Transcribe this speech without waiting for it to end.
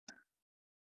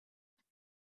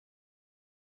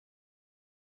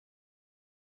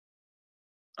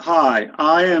Hi,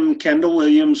 I am Kendall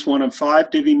Williams, one of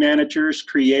 5 Divvy managers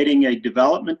creating a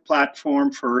development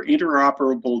platform for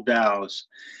interoperable DAOs.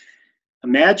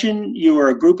 Imagine you are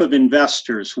a group of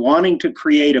investors wanting to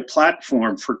create a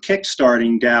platform for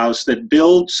kickstarting DAOs that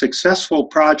build successful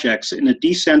projects in a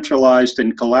decentralized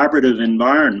and collaborative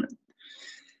environment.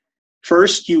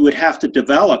 First, you would have to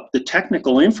develop the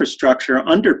technical infrastructure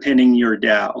underpinning your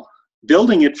DAO.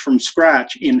 Building it from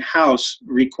scratch in-house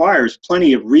requires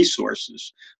plenty of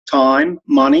resources, time,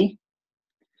 money.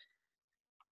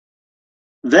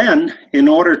 Then, in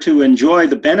order to enjoy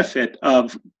the benefit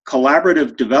of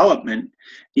collaborative development,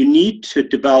 you need to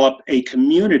develop a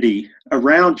community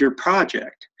around your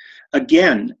project.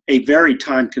 Again, a very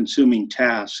time-consuming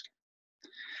task.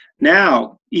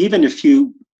 Now, even if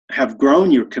you have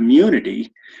grown your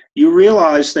community, you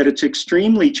realize that it's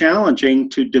extremely challenging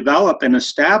to develop and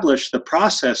establish the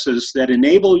processes that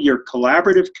enable your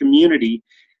collaborative community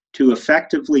to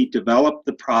effectively develop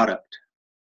the product.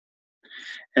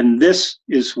 And this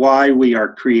is why we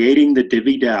are creating the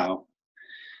Divvy DAO.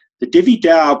 The Divvy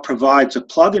DAO provides a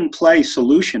plug-and-play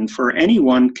solution for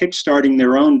anyone kickstarting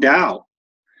their own DAO.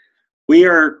 We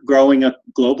are growing a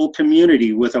global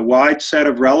community with a wide set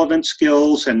of relevant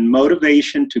skills and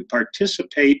motivation to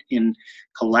participate in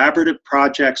collaborative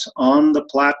projects on the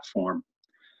platform.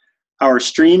 Our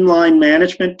streamlined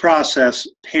management process,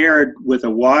 paired with a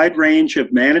wide range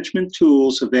of management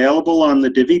tools available on the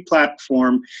Divvy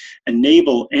platform,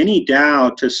 enable any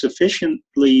DAO to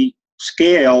sufficiently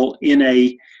scale in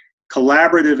a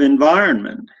collaborative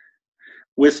environment.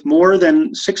 With more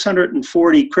than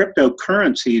 640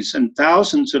 cryptocurrencies and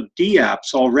thousands of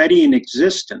dApps already in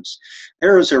existence,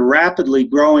 there is a rapidly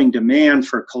growing demand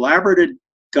for collaborative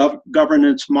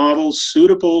governance models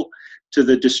suitable to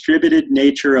the distributed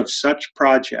nature of such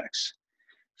projects.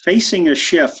 Facing a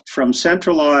shift from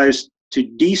centralized to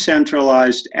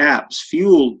decentralized apps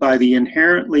fueled by the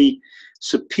inherently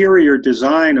superior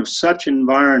design of such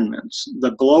environments,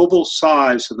 the global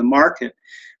size of the market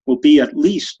will be at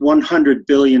least $100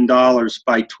 billion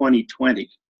by 2020.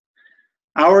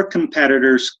 Our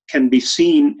competitors can be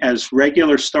seen as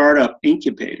regular startup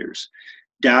incubators,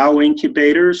 DAO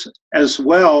incubators, as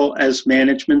well as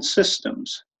management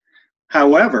systems.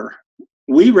 However,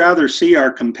 we rather see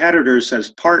our competitors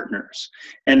as partners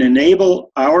and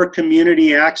enable our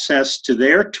community access to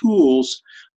their tools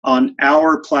on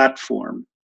our platform.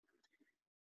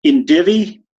 In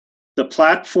Divvy, the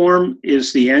platform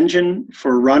is the engine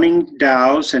for running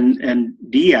DAOs and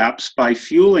dApps by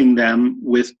fueling them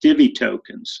with Divvy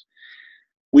tokens.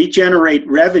 We generate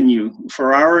revenue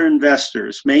for our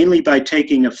investors mainly by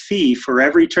taking a fee for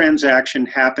every transaction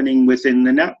happening within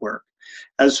the network,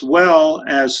 as well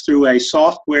as through a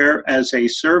software as a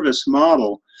service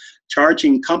model,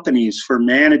 charging companies for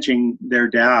managing their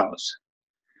DAOs.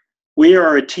 We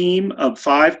are a team of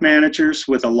 5 managers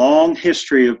with a long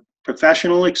history of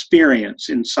professional experience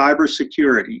in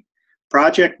cybersecurity,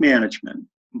 project management,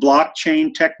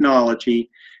 blockchain technology,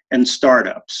 and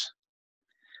startups.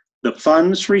 The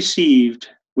funds received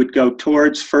would go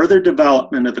towards further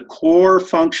development of the core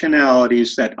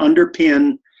functionalities that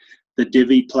underpin the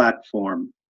Divvy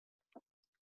platform.